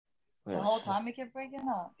The Yes. whole time it kept breaking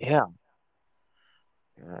up. Yeah.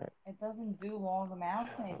 Right. It doesn't do long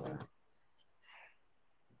amounts, maybe.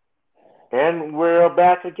 And we're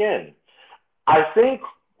back again. I think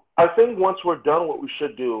I think once we're done, what we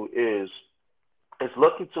should do is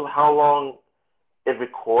look into how long it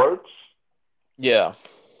records Yeah.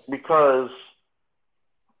 because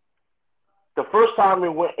the first time it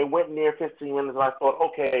went near 15 minutes, and I thought,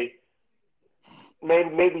 okay,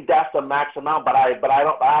 maybe that's the max amount, but I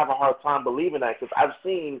have a hard time believing that because I've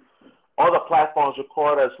seen other platforms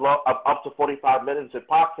record as low up to 45 minutes in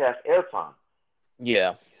podcast airtime.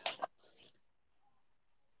 Yeah.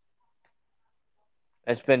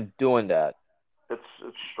 It's been doing that. It's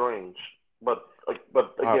strange, but Uh,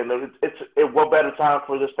 again, what better time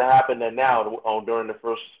for this to happen than now during the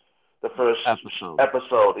first episode.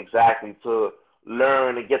 episode exactly to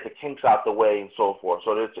learn and get the kinks out the way and so forth.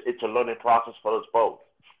 So it's a learning process for us both.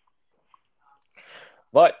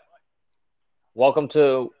 But welcome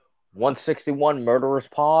to 161 Murderers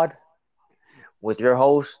Pod with your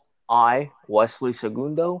host, I, Wesley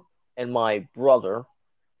Segundo, and my brother,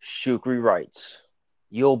 Shukri Wrights.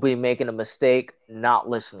 You'll be making a mistake not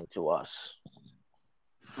listening to us.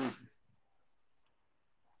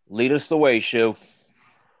 Lead us the way, Shu.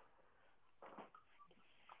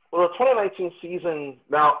 Well, the 2019 season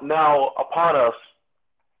now upon us.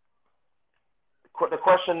 The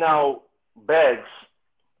question now begs: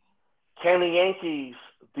 can the Yankees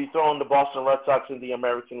dethrone the Boston Red Sox in the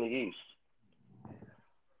American League East?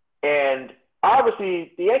 And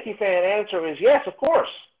obviously, the Yankee fan answer is yes, of course.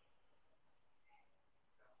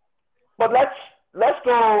 But let's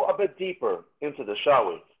go a bit deeper into this, shall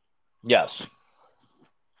we? Yes.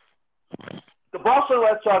 The Boston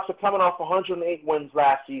Red Sox are coming off 108 wins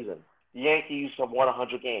last season. The Yankees have won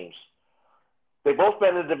 100 games. They both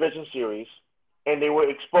been in the division series, and they were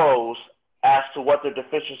exposed as to what their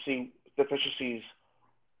deficiencies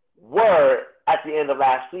were at the end of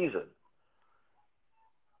last season.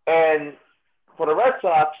 And for the Red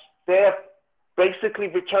Sox, they have basically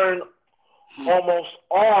returned almost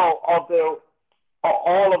all of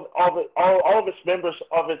its members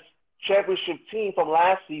of its championship team from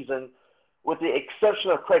last season, with the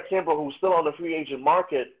exception of Craig Kimbrell, who's still on the free agent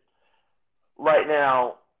market right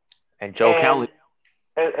now, And Joe and Kelly.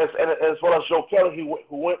 as well as Joe Kelly,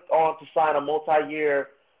 who went on to sign a multi-year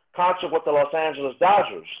contract with the Los Angeles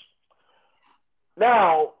Dodgers.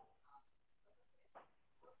 Now,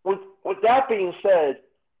 with that being said,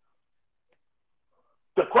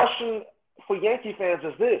 the question for Yankee fans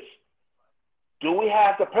is this: do we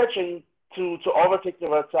have the pitching to overtake the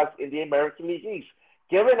Red Sox in the American League East?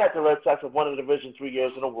 Given that the Red Sox have won the division 3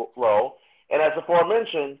 years in a row, and as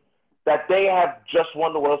aforementioned, that they have just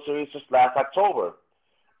won the World Series just last October,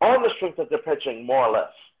 on the strength of their pitching, more or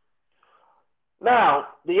less. Now,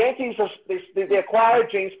 the Yankees they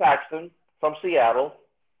acquired James Paxton from Seattle,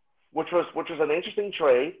 which was an interesting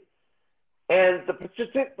trade, and the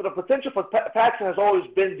potential for Paxton has always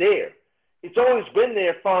been there. It's always been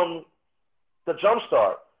there from the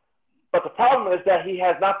jumpstart. But the problem is that he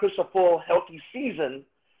has not pitched a full healthy season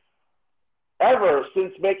ever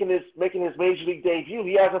since making his major league debut.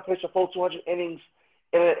 He hasn't pitched a full 200 innings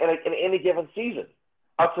in any given season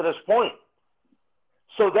up to this point.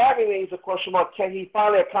 So that remains a question mark. Can he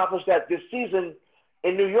finally accomplish that this season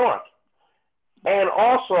in New York? And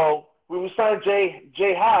also, we signed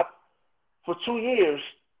Jay Happ for 2 years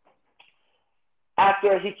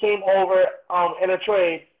after he came over in a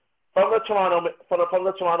trade from the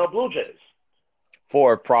Toronto Blue Jays.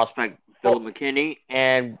 For prospect For, Philip McKinney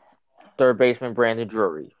and third baseman Brandon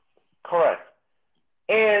Drury. correct.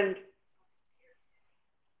 And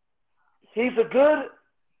he's a good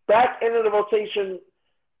back end of the rotation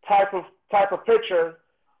type of pitcher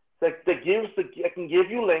that can give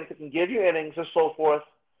you length, that can give you innings and so forth.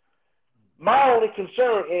 My only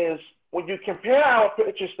concern is when you compare our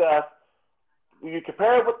pitching staff, when you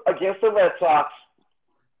compare it against the Red Sox,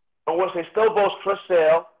 in which they still boast Chris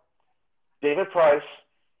Sale, David Price,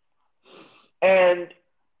 and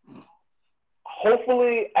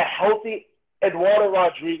hopefully a healthy Eduardo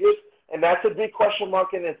Rodriguez, and that's a big question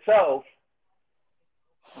mark in itself.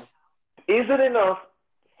 Is it enough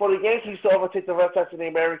for the Yankees to overtake the Red Sox in the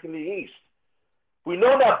American League East? We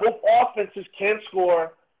know that both offenses can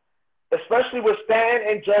score, especially with Stan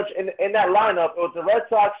and Judge in that lineup. With the Red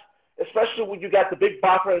Sox, especially when you got the Big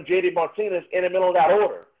Bopper and JD Martinez in the middle of that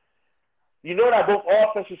order. You know that both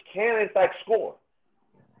offenses can, in fact, score.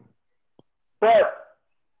 But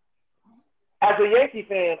as a Yankee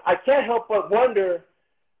fan, I can't help but wonder,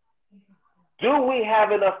 do we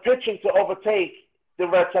have enough pitching to overtake the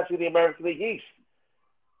Red Sox in the American League East?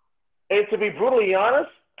 And to be brutally honest,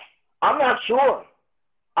 I'm not sure.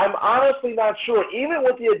 I'm honestly not sure. Even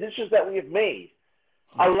with the additions that we have made,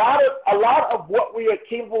 a lot of what we are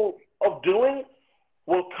capable of doing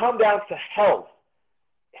will come down to health,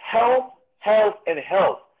 health, health, and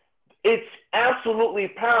health. It's absolutely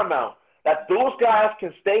paramount that those guys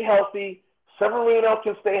can stay healthy, Severino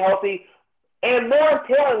can stay healthy, and more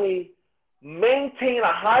importantly, maintain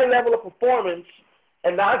a high level of performance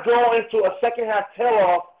and not go into a second half tail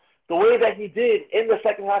off the way that he did in the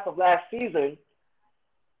second half of last season.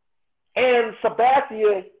 And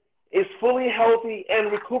Sabathia is fully healthy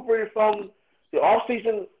and recuperated from the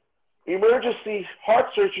offseason emergency heart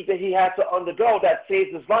surgery that he had to undergo that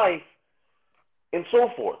saved his life, and so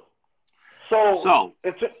forth. So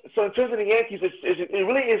in terms of the Yankees, it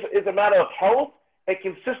really is a matter of health and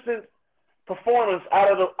consistent performance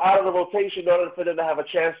out of the rotation in order for them to have a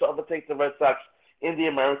chance to overtake the Red Sox in the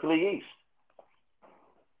American League East.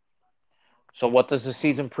 So what does the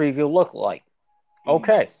season preview look like?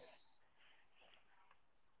 Okay.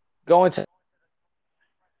 Going to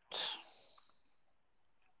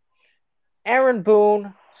Aaron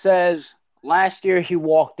Boone says last year he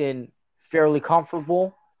walked in fairly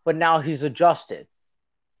comfortable, but now he's adjusted.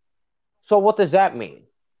 So what does that mean?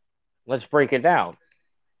 Let's break it down.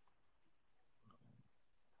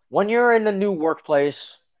 When you're in a new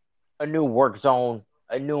workplace, a new work zone,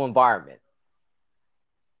 a new environment,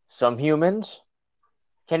 some humans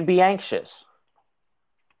can be anxious,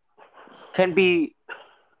 can be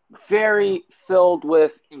very filled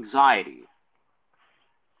with anxiety.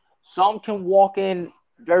 Some can walk in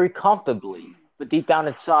very comfortably, but deep down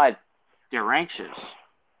inside, they're anxious,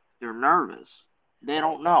 they're nervous, they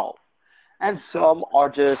don't know. And some are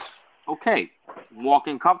just, okay,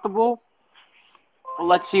 walking comfortable. Well,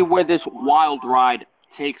 let's see where this wild ride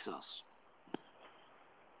takes us.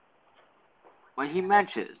 But he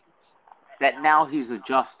mentions that now he's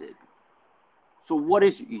adjusted. So what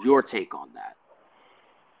is your take on that?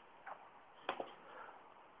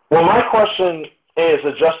 Well, my question is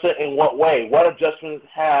adjusted in what way? What adjustments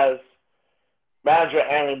has manager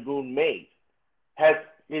Aaron Boone made? Did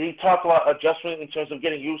he talk about adjustment in terms of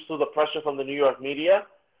getting used to the pressure from the New York media,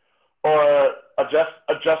 or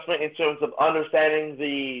adjustment in terms of understanding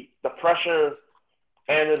the pressure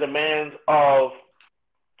and the demands of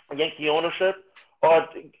Yankee ownership, or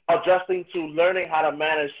adjusting to learning how to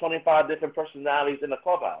manage 25 different personalities in the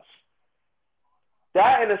clubhouse?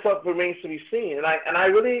 That in itself remains to be seen, and I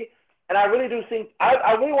really do think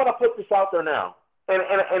I really want to put this out there now, and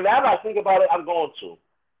now that I think about it, I'm going to.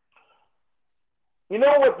 You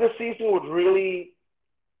know what this season would really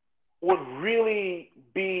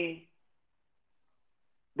be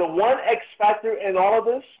the one X factor in all of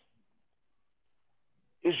this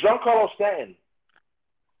is Giancarlo Stanton.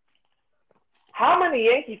 How many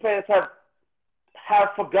Yankee fans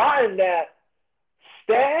have forgotten that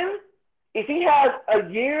Stanton, if he has a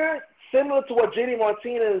year similar to what JD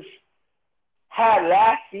Martinez had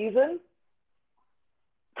last season,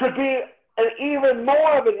 could be an even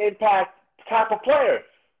more of an impact type of player.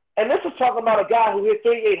 And this is talking about a guy who hit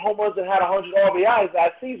 38 home runs and had 100 RBIs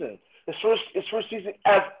last season. His first season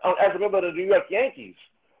as a member of the New York Yankees.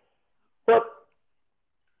 But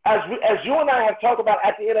as you and I have talked about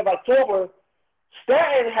at the end of October,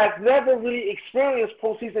 Stanton has never really experienced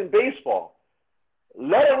postseason baseball,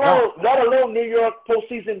 let alone New York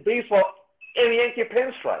postseason baseball in Yankee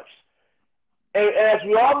pinstripes. And as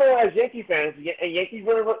we all know as Yankee fans, and Yankee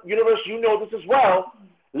universe, you know this as well,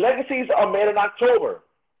 legacies are made in October,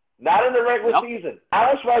 not in the regular season.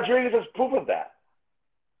 Alex Rodriguez has proven that.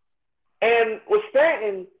 And with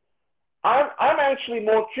Stanton, I'm actually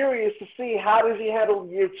more curious to see how does he handle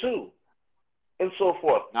year two and so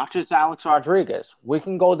forth. Not just Alex Rodriguez. We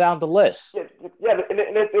can go down the list. Yeah, and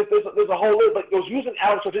there's a whole list, but I was using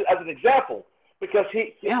Alex Rodriguez as an example because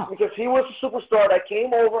he was a superstar that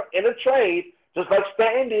came over in a trade, just like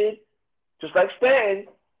Stanton,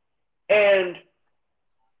 and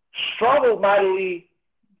struggled mightily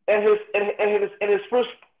in his first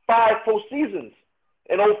 5 postseasons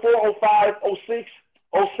in 04, 05, 06,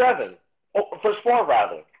 07, first 4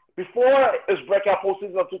 rather, before his breakout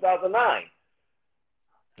postseason of 2009.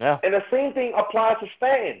 Yeah. And the same thing applies to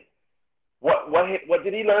Stanton. What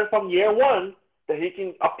did he learn from year one that he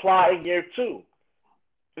can apply in year two?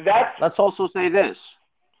 Let's also say this.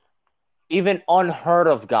 Even unheard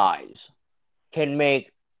of guys can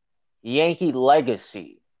make Yankee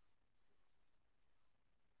legacy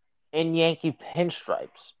in Yankee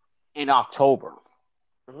pinstripes in October.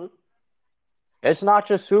 Mm-hmm. It's not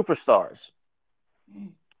just superstars.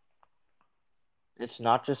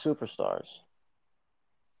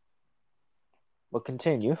 But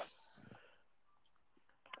continue.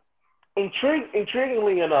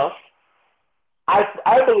 Intriguingly enough,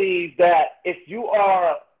 I believe that if you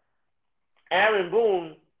are Aaron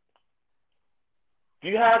Boone,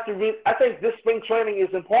 you have to. I think this spring training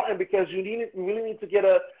is important because you really need to get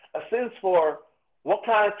a sense for what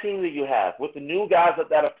kind of team that you have with the new guys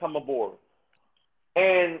that have come aboard,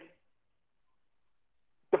 and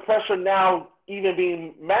the pressure now even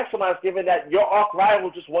being maximized given that your arch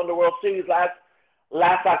rival just won the World Series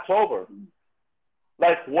last October.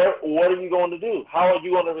 Like, what are you going to do? How are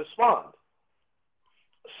you going to respond?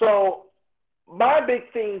 So my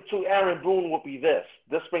big thing to Aaron Boone would be this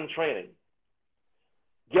spring training.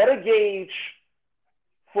 Get a gauge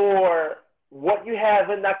for what you have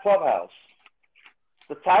in that clubhouse,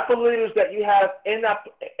 the type of leaders that you have in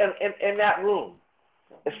that room,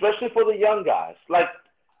 especially for the young guys, like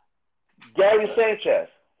Gary Sanchez.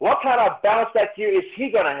 What kind of bounce back year is he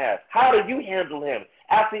going to have? How do you handle him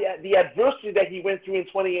after the adversity that he went through in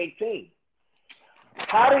 2018?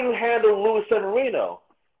 How do you handle Luis Severino,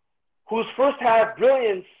 whose first half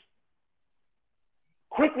brilliance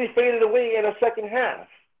quickly faded away in the second half?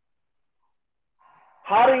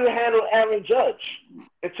 How do you handle Aaron Judge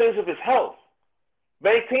in terms of his health?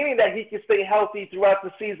 Maintaining that he can stay healthy throughout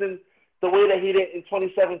the season the way that he did in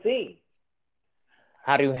 2017.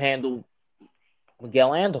 How do you handle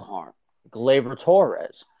Miguel Andujar, Gleyber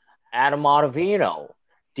Torres, Adam Ottavino,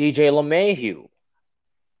 DJ LeMahieu?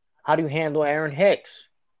 How do you handle Aaron Hicks?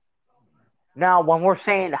 Now, when we're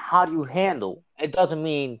saying how do you handle, it doesn't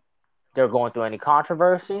mean they're going through any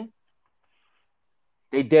controversy.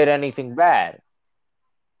 They did anything bad.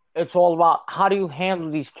 It's all about how do you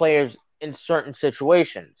handle these players in certain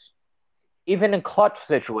situations, even in clutch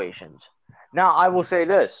situations. Now, I will say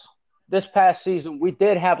this. This past season, we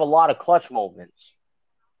did have a lot of clutch moments.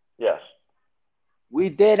 Yes. We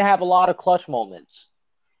did have a lot of clutch moments.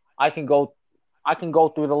 I can go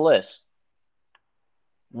through the list.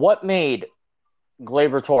 What made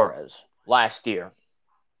Gleyber Torres last year?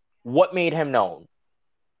 What made him known?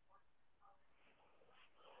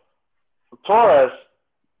 Torres,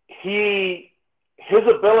 his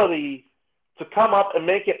ability to come up and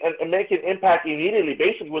make an impact immediately,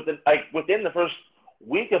 basically within the first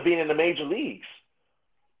week of being in the major leagues.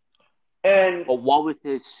 But what was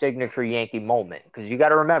his signature Yankee moment? Because you got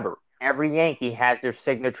to remember, every Yankee has their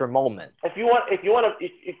signature moment. If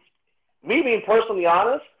me being personally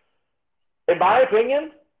honest, in my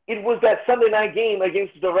opinion, it was that Sunday night game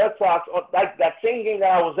against the Red Sox, or that same game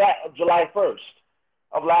that I was at July 1st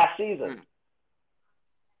of last season.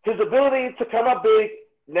 His ability to come up big,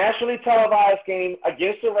 nationally televised game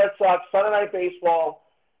against the Red Sox, Sunday Night Baseball,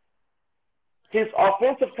 his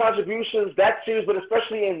offensive contributions that series, but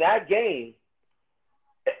especially in that game,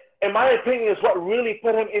 in my opinion, is what really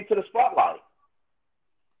put him into the spotlight.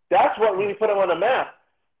 That's what really put him on the map.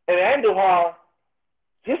 And Andujar,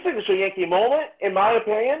 his signature Yankee moment, in my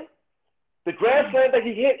opinion, the grand slam that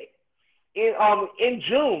he hit in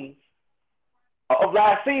June of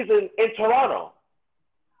last season in Toronto.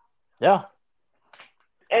 Yeah.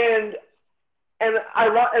 And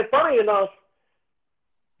funny enough,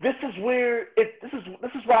 this is where this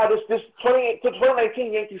is why this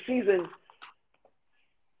 2019 Yankee season.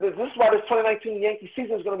 This is why this 2019 Yankee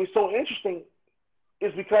season is going to be so interesting,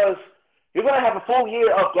 is because you're going to have a full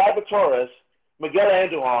year of Gleyber Torres, Miguel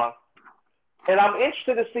Andujar, and I'm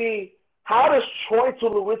interested to see how does Troy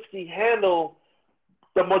Tulowitzki handle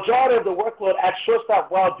the majority of the workload at shortstop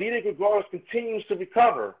while Didi Gregorius continues to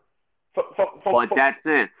recover. But that's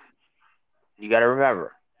it. You got to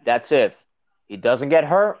remember, that's if he doesn't get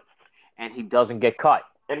hurt and he doesn't get cut.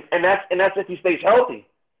 And that's if he stays healthy,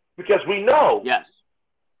 because we know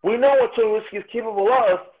what Tulowitzki is capable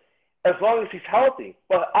of as long as he's healthy.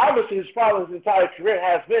 But obviously, his problem his entire career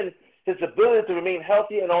has been his ability to remain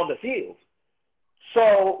healthy and on the field.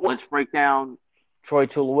 So let's break down Troy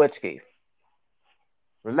Tulowitzki.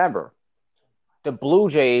 Remember, the Blue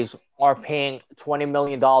Jays are paying $20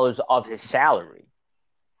 million of his salary.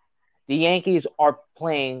 The Yankees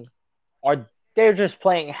they're just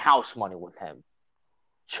playing house money with him.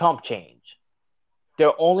 Chump change.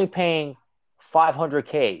 They're only paying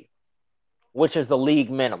 $500K, which is the league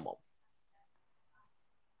minimum.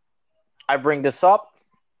 I bring this up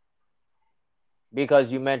because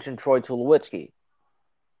you mentioned Troy Tulowitzki.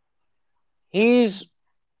 He's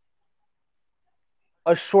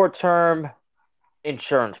a short-term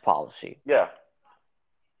insurance policy. Yeah.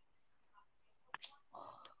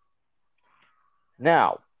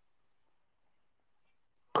 Now,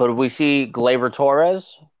 could we see Gleyber Torres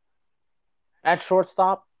at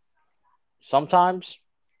shortstop sometimes?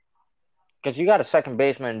 Because you got a second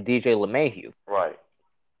baseman, DJ LeMahieu. Right.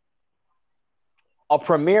 a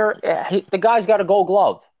premier. The guy's got a Gold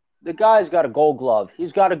Glove. The guy's got a Gold Glove.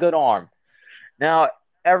 He's got a good arm. Now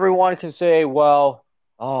everyone can say, well,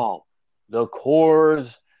 oh, the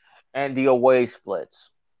cores and the away splits.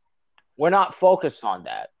 We're not focused on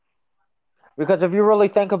that. Because if you really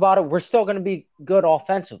think about it, we're still going to be good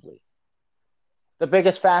offensively. The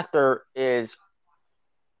biggest factor is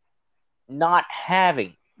not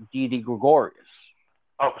having Didi Gregorius.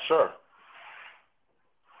 Oh, for sure.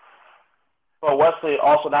 Well, Wesley,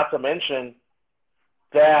 also not to mention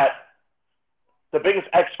that the biggest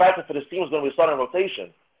X factor for this team is going to be starting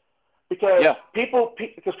rotation. Because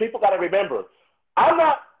people got to remember, I'm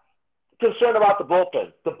not concerned about the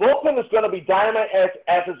bullpen. The bullpen is going to be dynamite as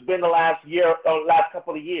it's been the last year or last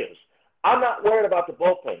couple of years. I'm not worried about the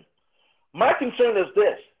bullpen. My concern is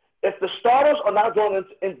this: if the starters are not going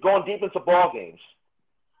deep into ball games,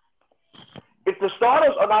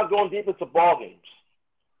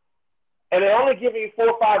 and they're only giving you 4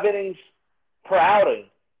 or 5 innings per outing,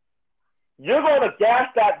 you're going to gas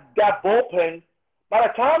that bullpen by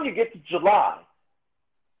the time you get to July.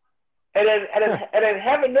 And then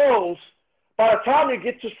heaven knows, by the time you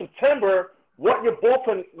get to September, what your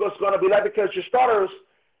bullpen was going to be like, because your starters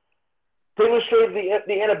demonstrated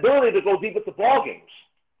the inability to go deep into ball games.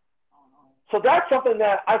 So that's something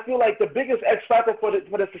that I feel like the biggest X factor for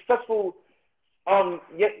the successful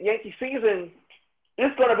Yankee season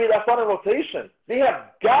is going to be that starting rotation. They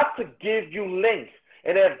have got to give you length,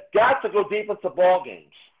 and they have got to go deep into ball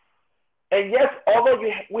games. And yes, although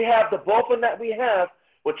we have the bullpen that we have,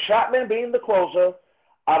 with Chapman being the closer,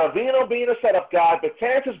 Ottavino being a setup guy,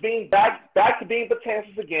 Betances being back to being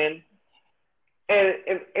Betances again,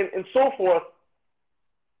 and so forth.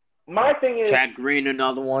 My thing is Chad Green,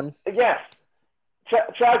 another one. Yes,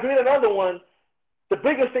 Chad Green, another one. The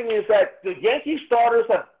biggest thing is that the Yankee starters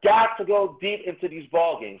have got to go deep into these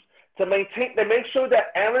ball games to make sure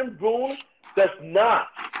that Aaron Boone does not,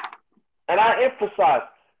 and I emphasize,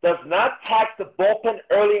 does not tax the bullpen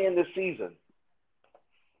early in the season.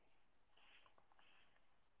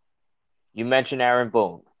 You mentioned Aaron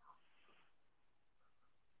Boone.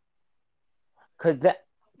 Could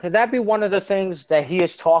that be one of the things that he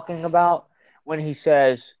is talking about when he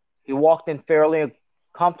says he walked in fairly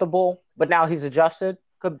comfortable, but now he's adjusted?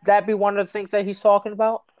 Could that be one of the things that he's talking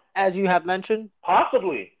about, as you have mentioned?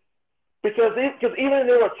 Possibly. Because even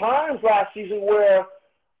there were times last season where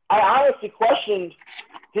I honestly questioned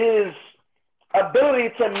his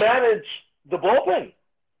ability to manage the bullpen.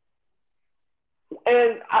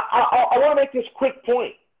 And I want to make this quick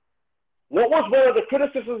point. What was one of the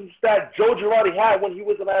criticisms that Joe Girardi had when he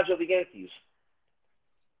was the manager of the Yankees?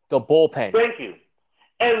 The bullpen. Thank you.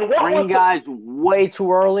 And what bringing guys way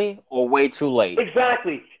too early or way too late.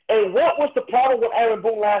 Exactly. And what was the problem with Aaron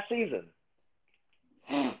Boone last season?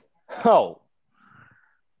 Oh.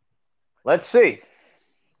 Let's see.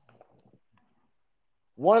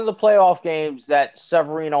 One of the playoff games that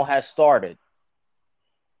Severino has started,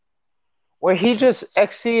 where he just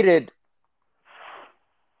exceeded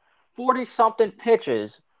 40-something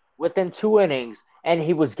pitches within 2 innings, and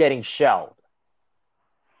he was getting shelled.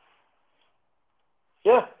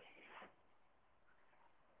 Yeah.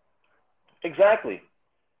 Exactly.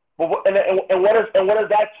 But what does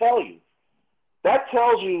that tell you? That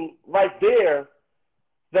tells you right there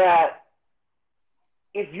that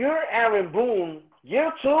if you're Aaron Boone,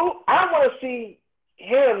 year 2, I want to see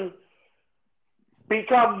him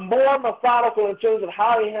become more methodical in terms of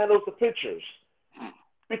how he handles the pitchers.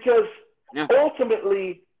 Because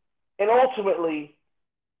ultimately,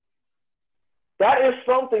 that is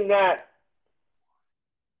something that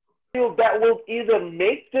will either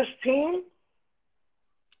make this team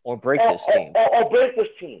or break this team. Or break this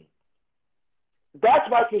team. That's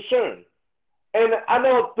my concern. And I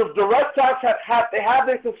know the Red Sox have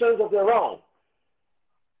their concerns of their own.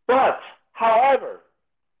 But, however,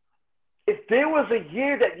 if there was a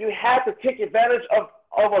year that you had to take advantage of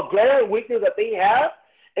a glaring weakness that they have,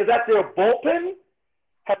 is that their bullpen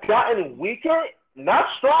has gotten weaker, not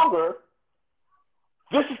stronger.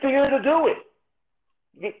 This is the year to do it.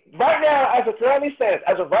 Right now, as it currently stands,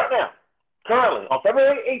 currently on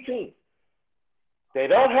February 18th, they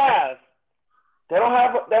don't have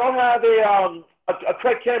a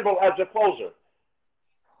Craig Kimbrell as their closer.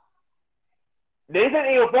 Nathan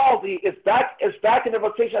Eovaldi is back in the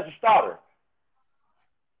rotation as a starter.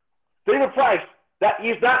 David Price, that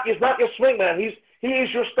he's not your swingman. He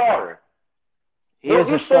is your starter. He is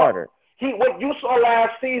a starter. What you saw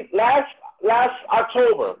last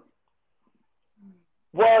October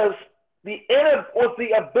was the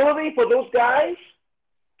ability for those guys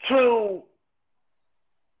to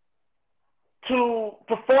to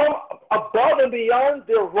perform above and beyond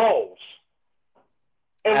their roles.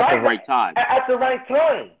 And At the right time. At the right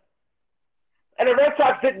time. And the Red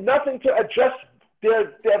Sox did nothing to address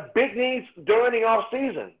their big needs during the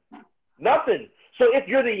offseason. Nothing. So if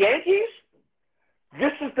you're the Yankees,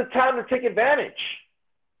 this is the time to take advantage.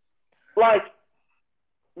 Like,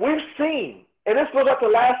 we've seen, and this goes up to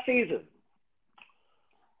last season,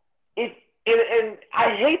 and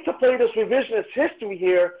I hate to play this revisionist history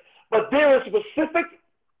here, but there is a specific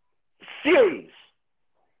series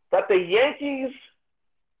that the Yankees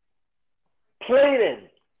played in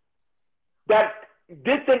that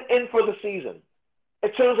did them in for the season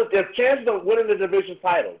in terms of their chances of winning the division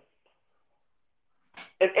title.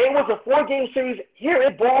 And it was a 4-game series here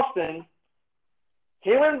in Boston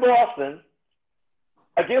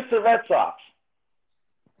against the Red Sox.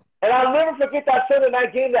 And I'll never forget that Sunday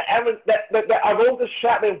night game that Aroldis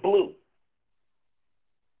Chapman blew.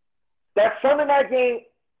 That Sunday night game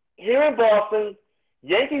here in Boston,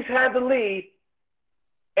 Yankees had the lead,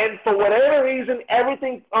 and for whatever reason,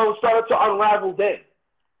 everything started to unravel then.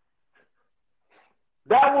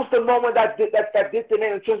 That was the moment that did them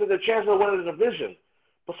in terms of the chance of winning the division.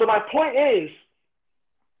 But so my point is,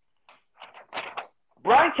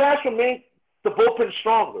 Brian Cashman made the bullpen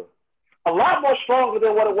stronger. A lot more stronger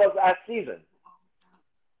than what it was last season.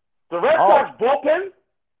 The Red Sox bullpen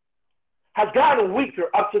has gotten weaker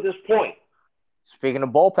up to this point. Speaking of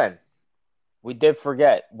bullpen, we did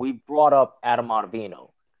forget. We brought up Adam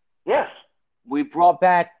Ottavino. Yes. We brought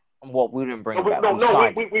back, well, we didn't bring him back.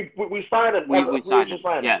 We signed him. We signed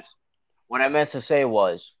him, yes. What I meant to say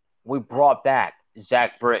was, we brought back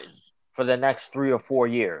Zach Britton for the next 3 or 4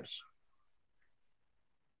 years.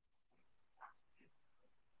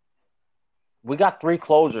 We got 3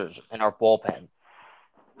 closers in our bullpen.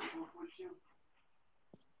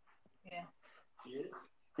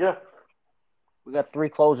 Yeah. We got 3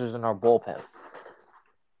 closers in our bullpen.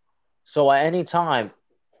 So at any time,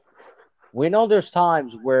 we know there's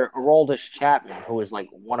times where Aroldis Chapman, who is like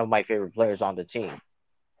one of my favorite players on the team,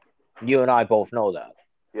 you and I both know that.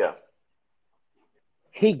 Yeah.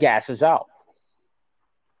 He gasses out.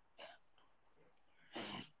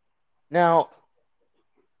 Now,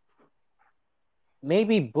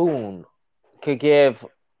 maybe Boone could give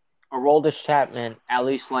Aroldis Chapman at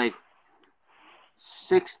least like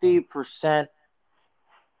 60%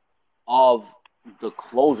 of the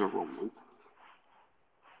closer role.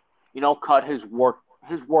 You know, cut his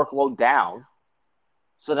workload down.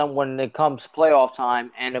 So then when it comes playoff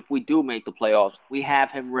time, and if we do make the playoffs, we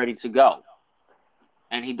have him ready to go.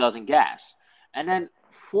 And he doesn't gas. And then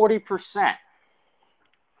 40%.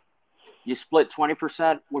 You split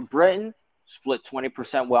 20% with Britton, split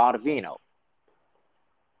 20% with Ottavino.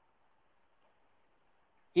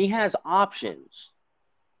 He has options.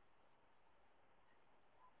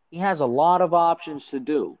 He has a lot of options to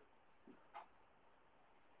do.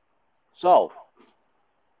 So,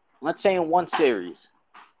 let's say in one series,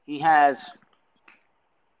 he has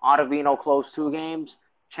Ottavino close 2 games,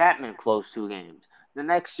 Chapman close 2 games. The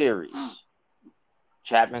next series,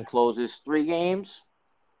 Chapman closes 3 games.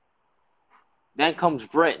 Then comes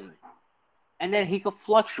Britton. And then he could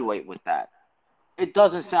fluctuate with that. It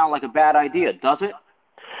doesn't sound like a bad idea, does it?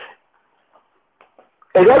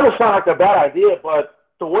 It doesn't sound like a bad idea, but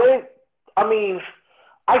the way, I mean,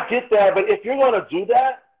 I get that, but if you're going to do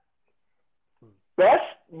that, best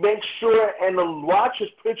make sure and watch his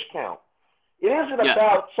pitch count. It isn't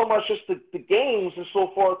about so much just the games and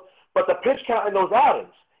so forth, but the pitch count in those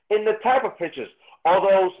outings, in the type of pitches. Are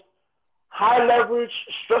those high leverage,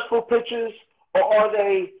 stressful pitches, or are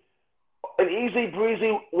they an easy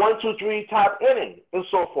breezy 1, 2, 3 type inning and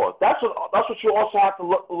so forth? That's what you also have to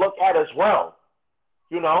look at as well.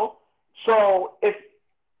 You know? So if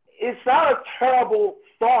it's not a terrible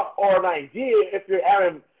thought or an idea if you're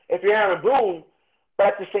Aaron Boone, but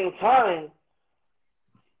at the same time,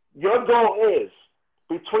 your goal is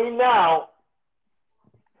between now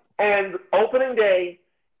and opening day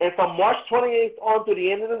and from March 28th on to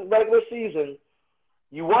the end of the regular season,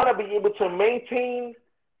 you want to be able to maintain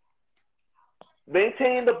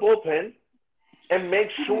the bullpen and make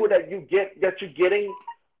sure that you're getting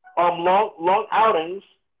long outings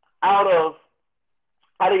out of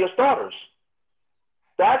your starters.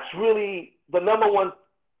 That's really the number one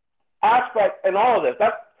aspect in all of this.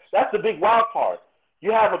 That's the big wild card.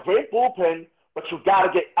 You have a great bullpen, but you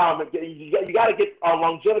got to get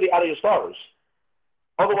longevity out of your starters.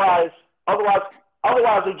 Otherwise,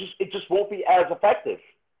 it just won't be as effective.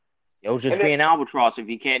 It'll just be an albatross if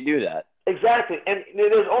you can't do that. Exactly, and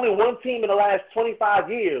there's only one team in the last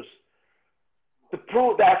 25 years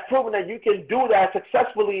that's proven that you can do that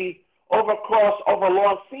successfully over a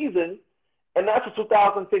long season, and that's the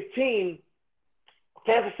 2015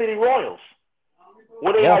 Kansas City Royals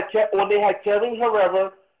when they had Kevin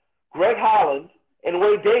Herrera, Greg Holland, and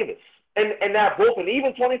Wade Davis, and that bullpen,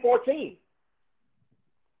 even 2014.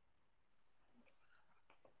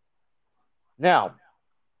 Now,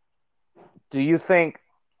 do you think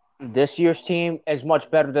this year's team is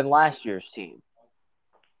much better than last year's team?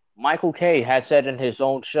 Michael Kay has said in his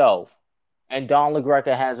own show, and Don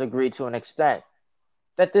LaGreca has agreed to an extent,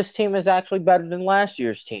 that this team is actually better than last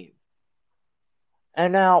year's team.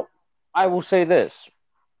 And now, I will say this.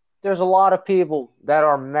 There's a lot of people that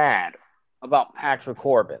are mad about Patrick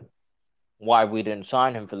Corbin. Why we didn't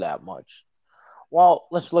sign him for that much. Well,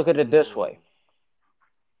 let's look at it this way.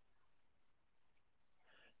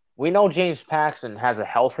 We know James Paxton has a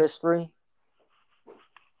health history,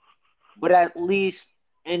 but at least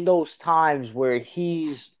in those times where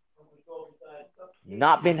he's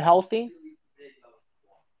not been healthy,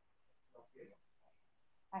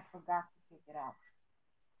 I forgot to pick it up.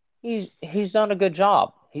 He's done a good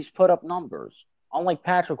job. He's put up numbers. Unlike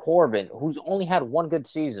Patrick Corbin, who's only had one good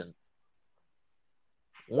season.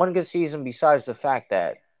 One good season besides the fact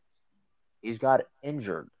that he's got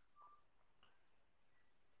injured.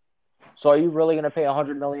 So are you really going to pay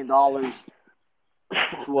 $100 million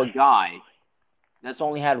to a guy that's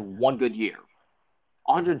only had one good year?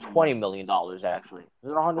 $120 million, actually. Is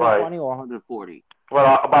it 120 or 140?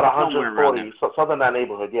 Well, about 140, so something in that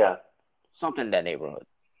neighborhood, yeah. Something in that neighborhood.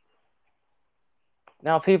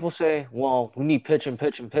 Now people say, well, we need pitching.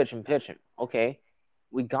 Okay,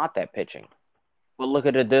 we got that pitching. But look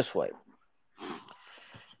at it this way.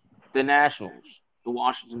 The Nationals, the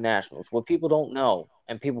Washington Nationals, what people don't know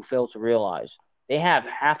and people fail to realize, they have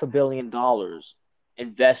 $500 million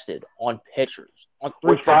invested on pitchers, on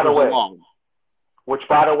three pitchers alone. Which,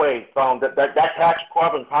 by the way, that Patrick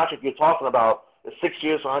Corbin contract you're talking about is 6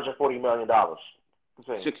 years, $140 million.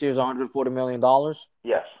 6 years, $140 million?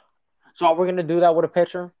 Yes. So are we going to do that with a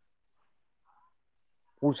pitcher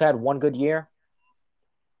who's had one good year?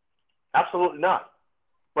 Absolutely not.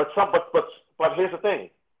 But here's the thing.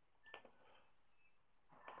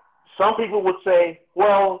 Some people would say,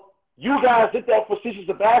 well, you guys did that for CC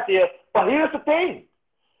Sabathia, but here's the thing.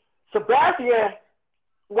 Sabathia,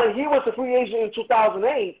 when he was a free agent in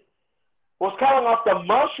 2008, was coming off the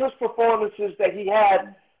monstrous performances that he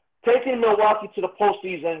had taking Milwaukee to the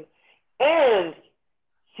postseason, and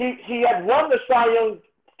he had won the Cy Young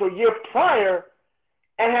the year prior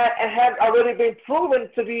and had already been proven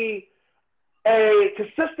to be a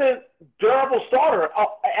consistent, durable starter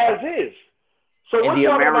as is. So in the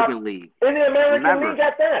American League. In the American League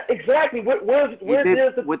at that. Exactly. With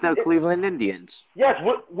the Cleveland Indians. Yes,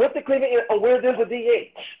 with the Cleveland, where there's a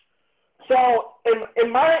DH. So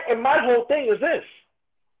in my whole thing is this.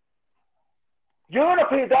 You're going to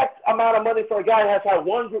pay that amount of money for a guy who has had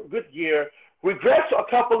one good year, regrets a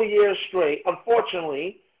couple of years straight,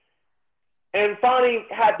 unfortunately, and finally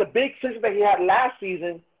had the big season that he had last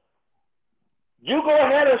season. You go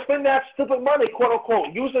ahead and spend that stupid money, quote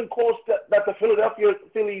unquote, using quotes that the Philadelphia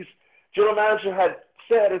Phillies general manager had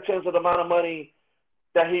said in terms of the amount of money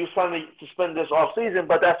that he was planning to spend this offseason,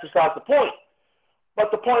 but that's besides the point. But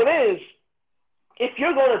the point is, if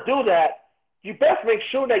you're going to do that, you best make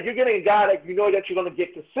sure that you're getting a guy that you know that you're going to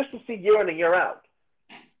get consistency year in and year out.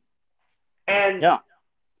 And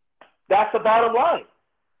that's the bottom line.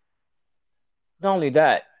 Not only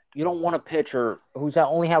that, you don't want a pitcher who's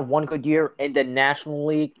only had one good year in the National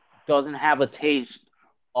League, doesn't have a taste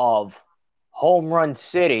of home run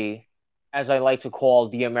city, as I like to call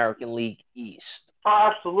the American League East.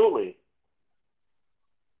 Oh, absolutely.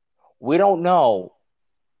 We don't know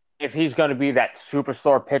if he's going to be that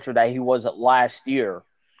superstar pitcher that he was last year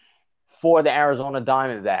for the Arizona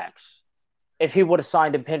Diamondbacks. If he would have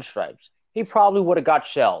signed in pinstripes, he probably would have got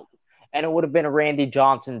shelled, and it would have been a Randy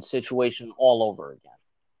Johnson situation all over again.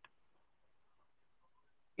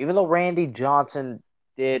 Even though Randy Johnson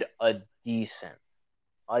did a decent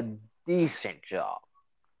job,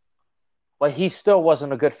 but he still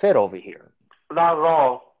wasn't a good fit over here. Not at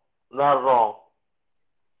all. Not at all.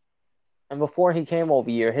 And before he came over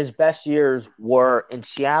here, his best years were in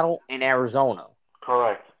Seattle and Arizona.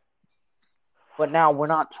 Correct. But now we're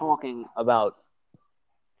not talking about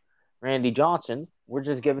Randy Johnson. We're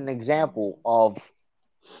just giving an example of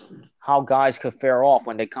how guys could fare off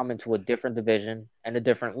when they come into a different division and a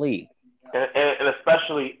different league. And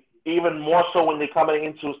especially, even more so when they're coming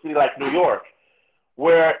into a city like New York,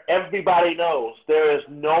 where everybody knows there is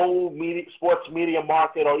no sports media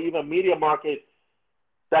market or even media market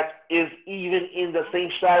that is even in the same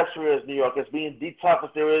stratosphere as New York as being the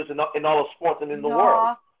toughest there is in all of sports and in the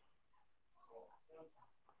world.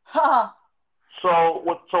 Huh. So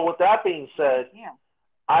with that being said, Yeah.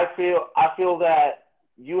 I feel that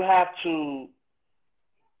you have to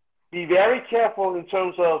be very careful in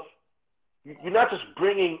terms of you're not just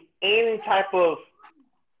bringing any type of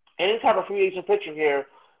free agent pitcher here.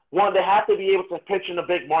 One, they have to be able to pitch in a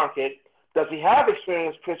big market. Does he have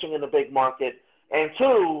experience pitching in a big market? And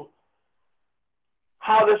two,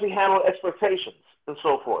 how does he handle expectations and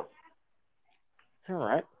so forth? All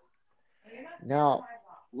right. Now,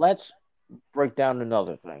 let's break down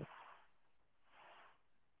another thing.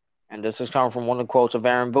 And this is coming from one of the quotes of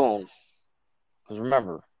Aaron Boone. Because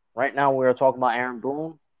remember, right now we're talking about Aaron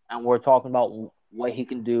Boone, and we're talking about what he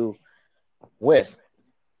can do with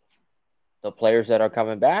the players that are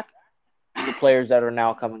coming back and the players that are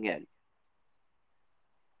now coming in.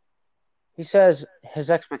 He says his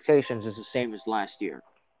expectations is the same as last year.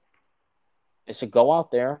 It's to go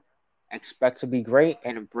out there, expect to be great,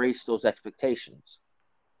 and embrace those expectations.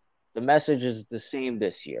 The message is the same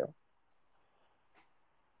this year.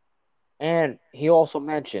 And he also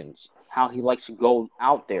mentions how he likes to go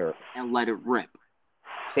out there and let it rip.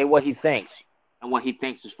 Say what he thinks, and what he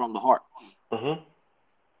thinks is from the heart. Mm-hmm.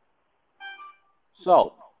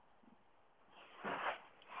 So,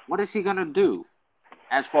 what is he going to do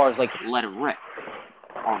as far as, like, let it rip?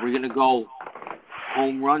 Are we going to go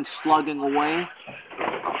home run slugging away?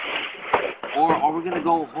 Or are we going to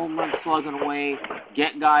go home run slugging away,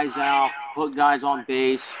 get guys out, put guys on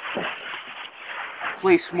base,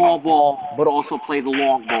 play small ball, but also play the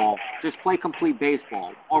long ball? Just play complete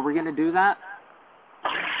baseball. Are we going to do that?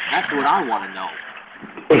 That's what I want to know.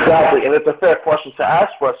 Exactly, and it's a fair question to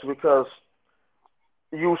ask for us because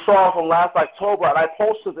you saw from last October, and I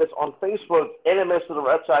posted this on Facebook in the midst of the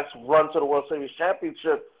Red Sox run to the World Series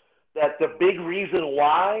championship, that the big reason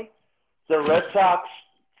why the Red Sox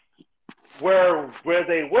were where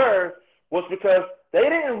they were was because they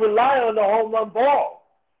didn't rely on the home run ball.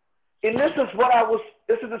 And this is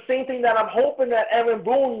the same thing that I'm hoping that Aaron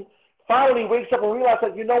Boone finally wakes up and realizes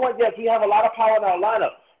that, you know what, yes, we have a lot of power in our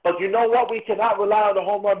lineup, but you know what, we cannot rely on the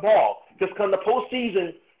home run ball because come the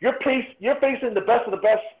postseason, you're facing the best of the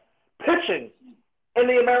best pitching in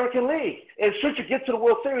the American League. And should you get to the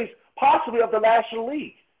World Series, possibly of the National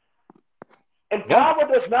League. And power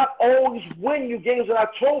does not always win you games in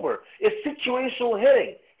October. It's situational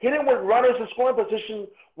hitting with runners in scoring position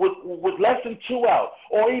with less than 2 outs,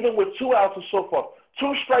 or even with 2 outs and so forth.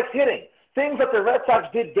 2-strike hitting, things that the Red Sox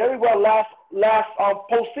did very well last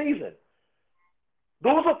postseason.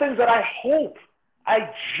 Those are things that I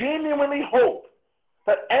genuinely hope,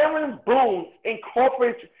 that Aaron Boone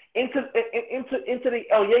incorporates into the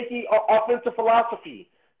Yankee offensive philosophy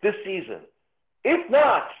this season. If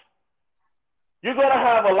not, you're going to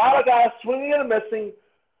have a lot of guys swinging and missing,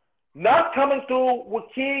 not coming through with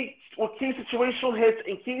key situational hits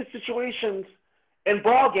in key situations in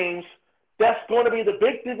ball games. That's going to be the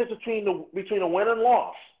big difference between a win and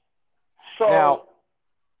loss. So now,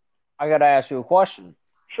 I got to ask you a question.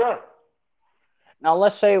 Sure. Now,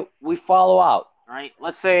 let's say we follow out, right?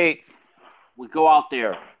 Let's say we go out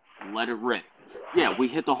there and let it rip. Yeah, we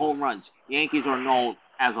hit the home runs. Yankees are known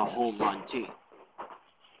as a home run team.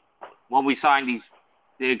 When we sign these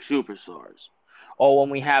big superstars, or when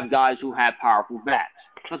we have guys who have powerful bats,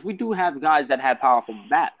 because we do have guys that have powerful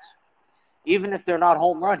bats, even if they're not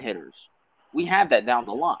home run hitters, we have that down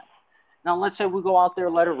the line. Now, let's say we go out there,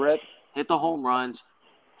 let it rip, hit the home runs,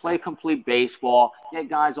 play complete baseball, get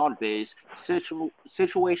guys on base,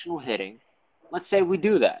 situational hitting. Let's say we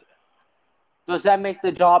do that. Does that make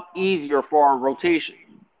the job easier for our rotation?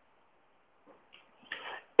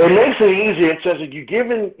 It makes it easier in terms of you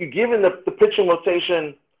giving the pitching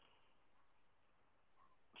rotation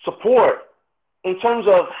support in terms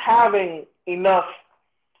of having enough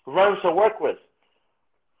runs to work with.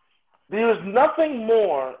 There is nothing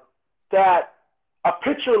more that a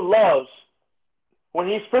pitcher loves when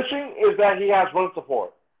he's pitching is that he has run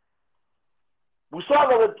support. We saw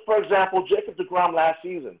that with, for example, Jacob deGrom last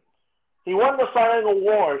season. He won the Cy Young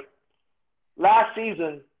Award last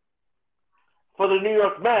season for the New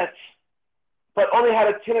York Mets, but only had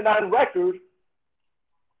a 10-9 record,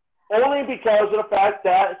 only because of the fact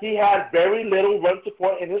that he had very little run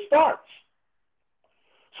support in his starts.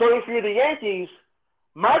 So if you're the Yankees,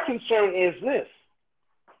 my concern is this.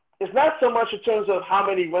 It's not so much in terms of how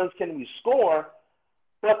many runs can we score,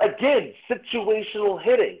 but again, situational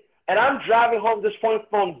hitting. And I'm driving home this point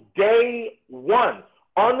from day one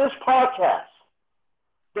on this podcast,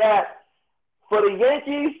 that for the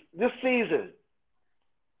Yankees this season,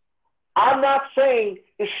 I'm not saying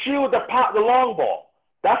eschew the long ball.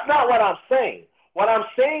 That's not what I'm saying. What I'm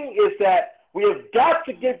saying is that we have got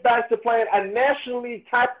to get back to playing a National League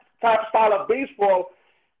type type style of baseball,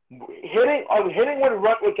 hitting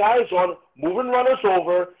with guys on, moving runners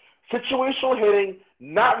over, situational hitting,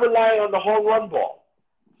 not relying on the home run ball.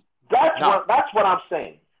 That's what I'm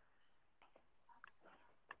saying.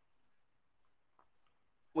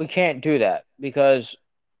 We can't do that because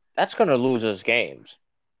that's going to lose us games.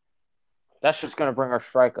 That's just going to bring our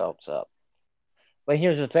strikeouts up. But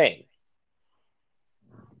here's the thing,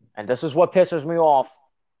 and this is what pisses me off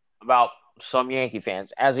about some Yankee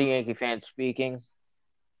fans. As a Yankee fan speaking,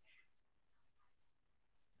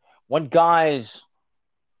 when guys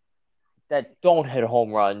that don't hit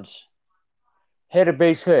home runs hit a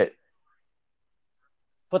base hit,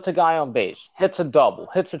 puts a guy on base, hits a double,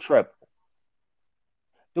 hits a triple,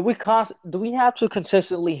 do we have to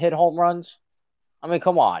consistently hit home runs? I mean,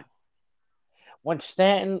 come on. When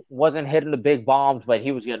Stanton wasn't hitting the big bombs, but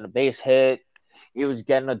he was getting a base hit, he was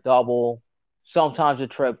getting a double, sometimes a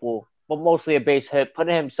triple, but mostly a base hit,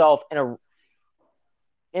 putting himself in a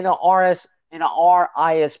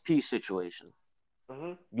RISP situation.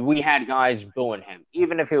 Mm-hmm. We had guys booing him,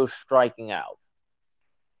 even if he was striking out.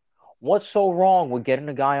 What's so wrong with getting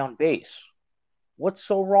a guy on base? What's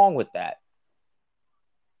so wrong with that?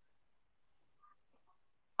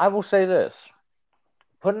 I will say this.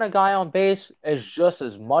 Putting a guy on base is just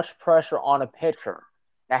as much pressure on a pitcher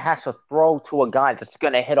that has to throw to a guy that's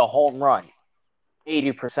going to hit a home run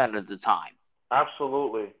 80% of the time.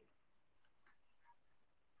 Absolutely.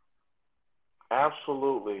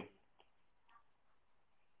 Absolutely.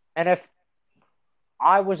 And if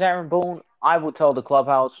I was Aaron Boone, I would tell the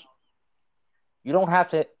clubhouse, you don't have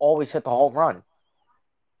to always hit the home run.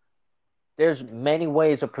 There's many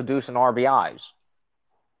ways of producing RBIs.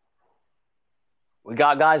 We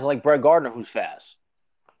got guys like Brett Gardner who's fast.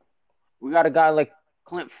 We got a guy like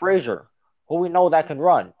Clint Frazier who we know that can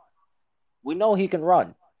run. We know he can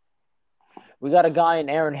run. We got a guy in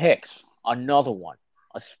Aaron Hicks, another one,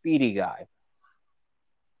 a speedy guy.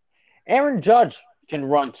 Aaron Judge can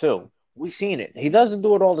run too. We've seen it. He doesn't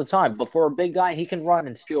do it all the time, but for a big guy, he can run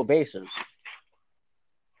and steal bases.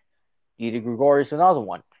 Didi Gregorius, another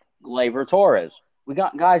one. Gleyber Torres. We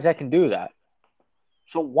got guys that can do that.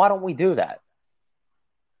 So why don't we do that?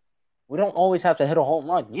 We don't always have to hit a home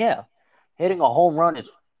run. Yeah, hitting a home run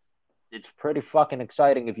it's pretty fucking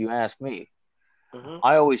exciting if you ask me. Mm-hmm.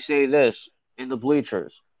 I always say this in the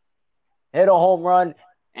bleachers. Hit a home run,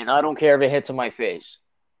 and I don't care if it hits in my face.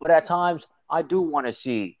 But at times, I do want to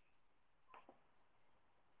see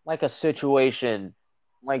like a situation,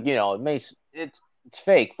 like, it's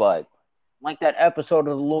fake, but like that episode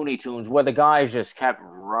of the Looney Tunes where the guys just kept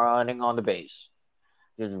running on the base.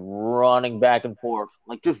 Just running back and forth,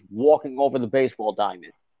 like just walking over the baseball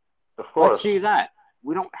diamond. Of course. Let's see that.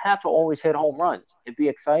 We don't have to always hit home runs. It'd be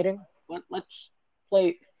exciting, but let's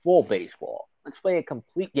play full baseball. Let's play a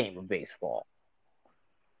complete game of baseball.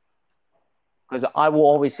 Because I will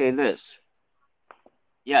always say this.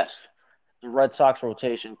 Yes, the Red Sox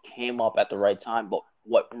rotation came up at the right time, but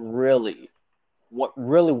what really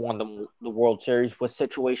won the World Series was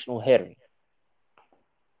situational hitting.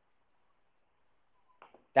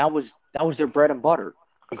 That was their bread and butter.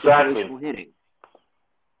 Exactly. Situational hitting.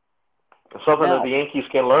 It's something that the Yankees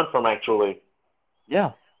can learn from, actually.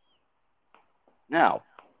 Yeah. Now,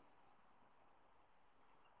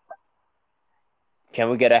 can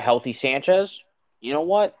we get a healthy Sanchez? You know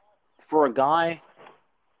what? For a guy,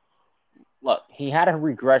 look, he had a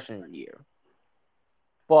regression year,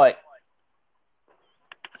 but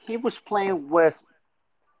he was playing with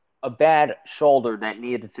a bad shoulder that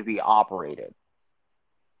needed to be operated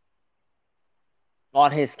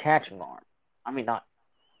on his catching arm.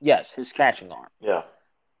 His catching arm. Yeah.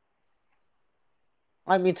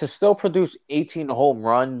 I mean, to still produce 18 home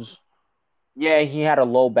runs, yeah, he had a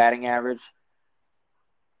low batting average.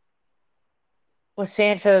 But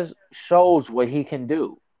Sanchez shows what he can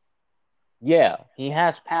do. Yeah, he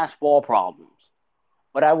has pass ball problems.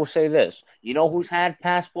 But I will say this. You know who's had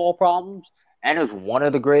pass ball problems and is one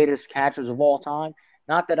of the greatest catchers of all time?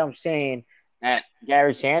 Not that I'm saying that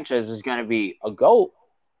Gary Sanchez is going to be a GOAT.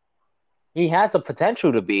 He has the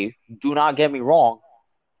potential to be. Do not get me wrong.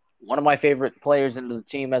 One of my favorite players in the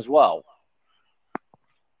team as well.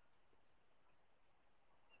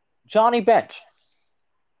 Johnny Bench.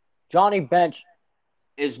 Johnny Bench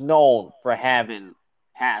is known for having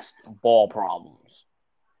pass ball problems.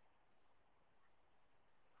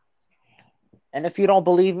 And if you don't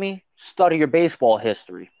believe me, study your baseball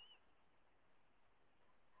history.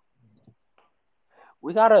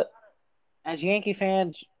 We gotta, as Yankee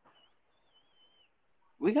fans,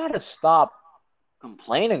 we gotta stop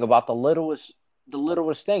complaining about the littlest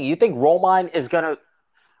thing. You think Romine is gonna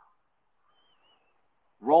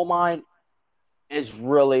Romine is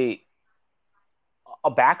really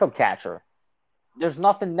a backup catcher. There's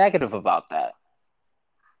nothing negative about that.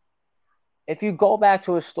 If you go back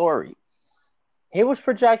to his story, he was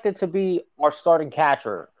projected to be our starting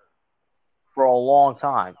catcher for a long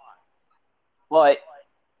time. But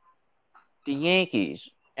the Yankees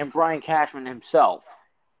and Brian Cashman himself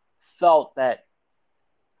felt that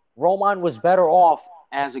Romine was better off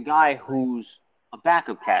as a guy who's a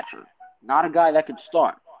backup catcher, not a guy that could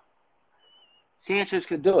start. Sanchez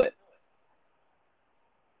could do it.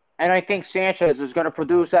 And I think Sanchez is going to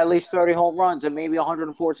produce at least 30 home runs and maybe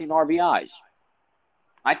 114 RBIs.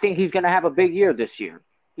 I think he's going to have a big year this year.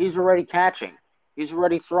 He's already catching. He's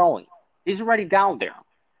already throwing. He's already down there.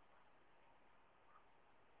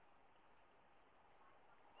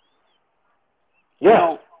 Yeah. You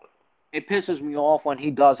know, it pisses me off when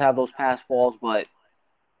he does have those pass balls, but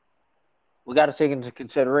we got to take into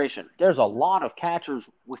consideration there's a lot of catchers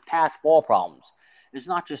with pass ball problems. It's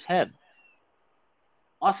not just him.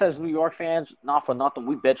 Us as New York fans, not for nothing,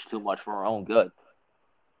 we bitch too much for our own good.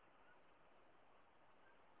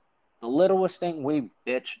 The littlest thing, we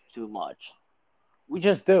bitch too much. We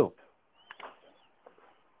just do.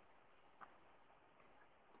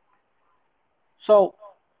 So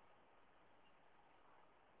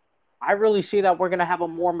I really see that we're going to have a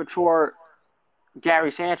more mature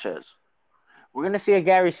Gary Sanchez. We're going to see a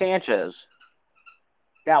Gary Sanchez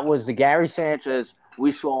that was the Gary Sanchez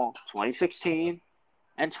we saw 2016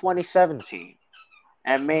 and 2017.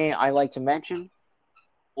 And may I like to mention,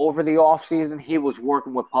 over the offseason, he was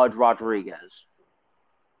working with Pudge Rodriguez.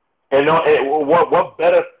 And what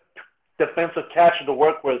better defensive catcher to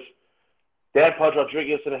work with than Pudge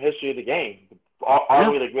Rodriguez in the history of the game?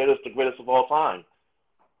 Arguably the greatest of all time.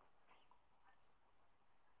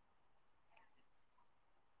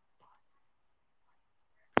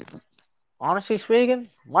 Honestly speaking,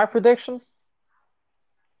 my prediction,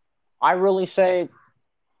 I really say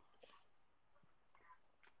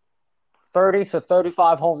 30 to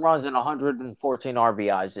 35 home runs and 114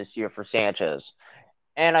 RBIs this year for Sanchez.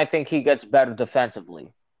 And I think he gets better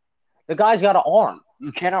defensively. The guy's got an arm.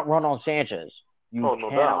 You cannot run on Sanchez. You Oh, no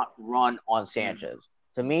doubt. cannot run on Sanchez.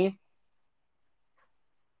 To me,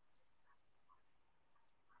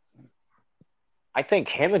 I think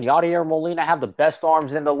him and Yadier Molina have the best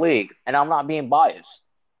arms in the league, and I'm not being biased.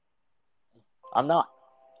 I'm not.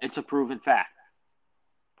 It's a proven fact.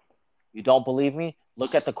 You don't believe me?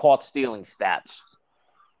 Look at the caught stealing stats.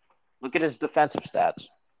 Look at his defensive stats.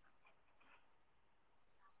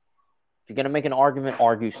 If you're going to make an argument,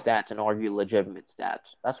 argue stats and argue legitimate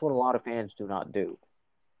stats. That's what a lot of fans do not do.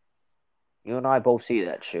 You and I both see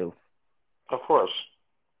that, Shu. Of course.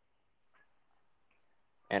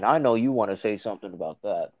 And I know you want to say something about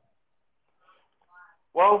that.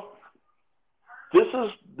 Well, this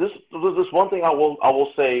one thing I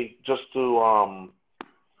will say just to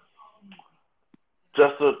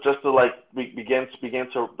like begin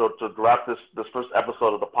to wrap this first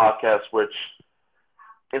episode of the podcast, which,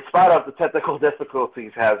 in spite of the technical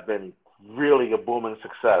difficulties, has been really a booming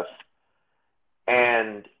success.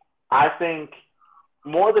 And I think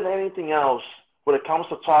more than anything else, when it comes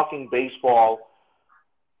to talking baseball,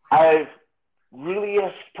 I've really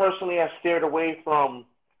personally have steered away from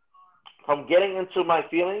getting into my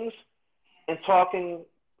feelings and talking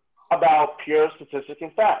about pure statistics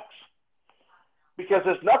and facts. Because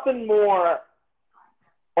there's nothing more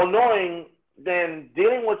annoying than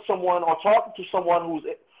dealing with someone or talking to someone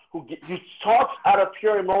who talks out of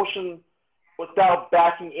pure emotion without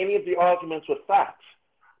backing any of the arguments with facts.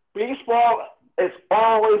 Baseball has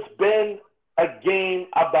always been a game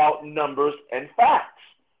about numbers and facts.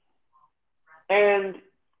 And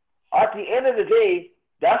at the end of the day,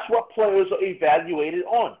 that's what players are evaluated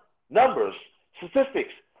on. Numbers,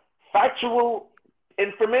 statistics, factual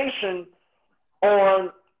information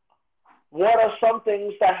on what are some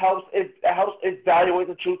things that helps evaluate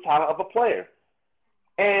the true talent of a player.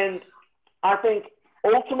 And I think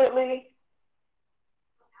ultimately,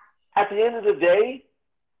 at the end of the day,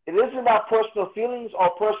 it isn't about personal feelings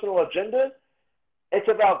or personal agenda. It's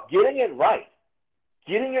about getting it right,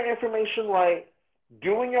 getting your information right,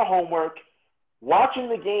 doing your homework, watching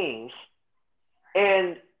the games,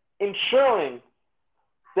 and ensuring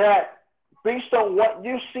that based on what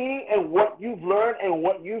you see and what you've learned and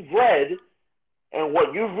what you've read and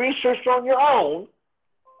what you've researched on your own,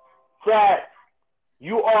 that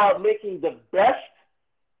you are making the best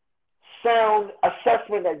sound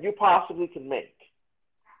assessment that you possibly can make.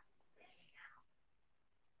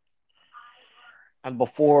 And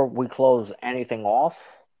before we close anything off,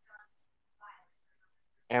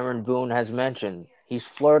 Aaron Boone has mentioned he's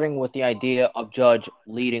flirting with the idea of Judge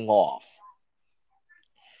leading off.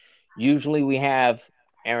 Usually we have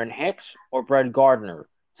Aaron Hicks or Brett Gardner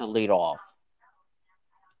to lead off.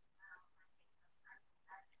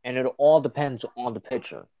 And it all depends on the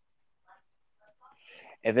pitcher.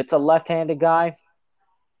 If it's a left-handed guy,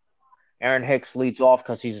 Aaron Hicks leads off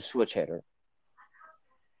because he's a switch hitter.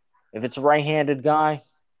 If it's a right-handed guy,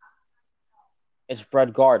 it's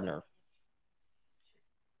Brett Gardner.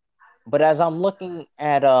 But as I'm looking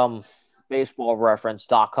at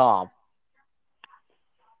baseballreference.com,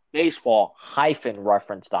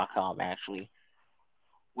 baseball-reference.com actually,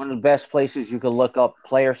 one of the best places you can look up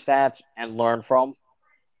player stats and learn from.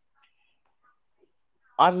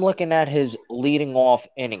 I'm looking at his leading off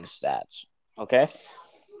inning stats, okay?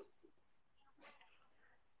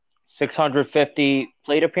 650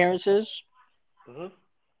 plate appearances,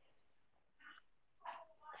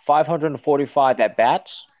 545 at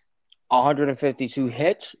bats, 152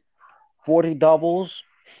 hits, 40 doubles,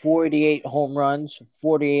 48 home runs,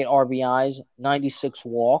 48 RBIs, 96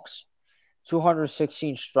 walks,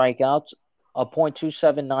 216 strikeouts, a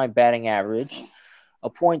 .279 batting average, a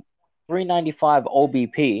 .395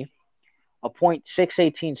 OBP, a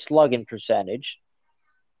 .618 slugging percentage,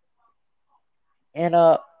 and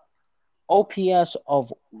a OPS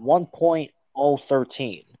of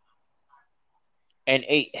 1.013 and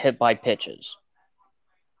 8 hit by pitches.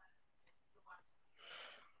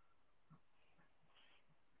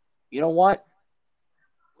 You know what?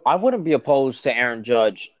 I wouldn't be opposed to Aaron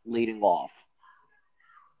Judge leading off.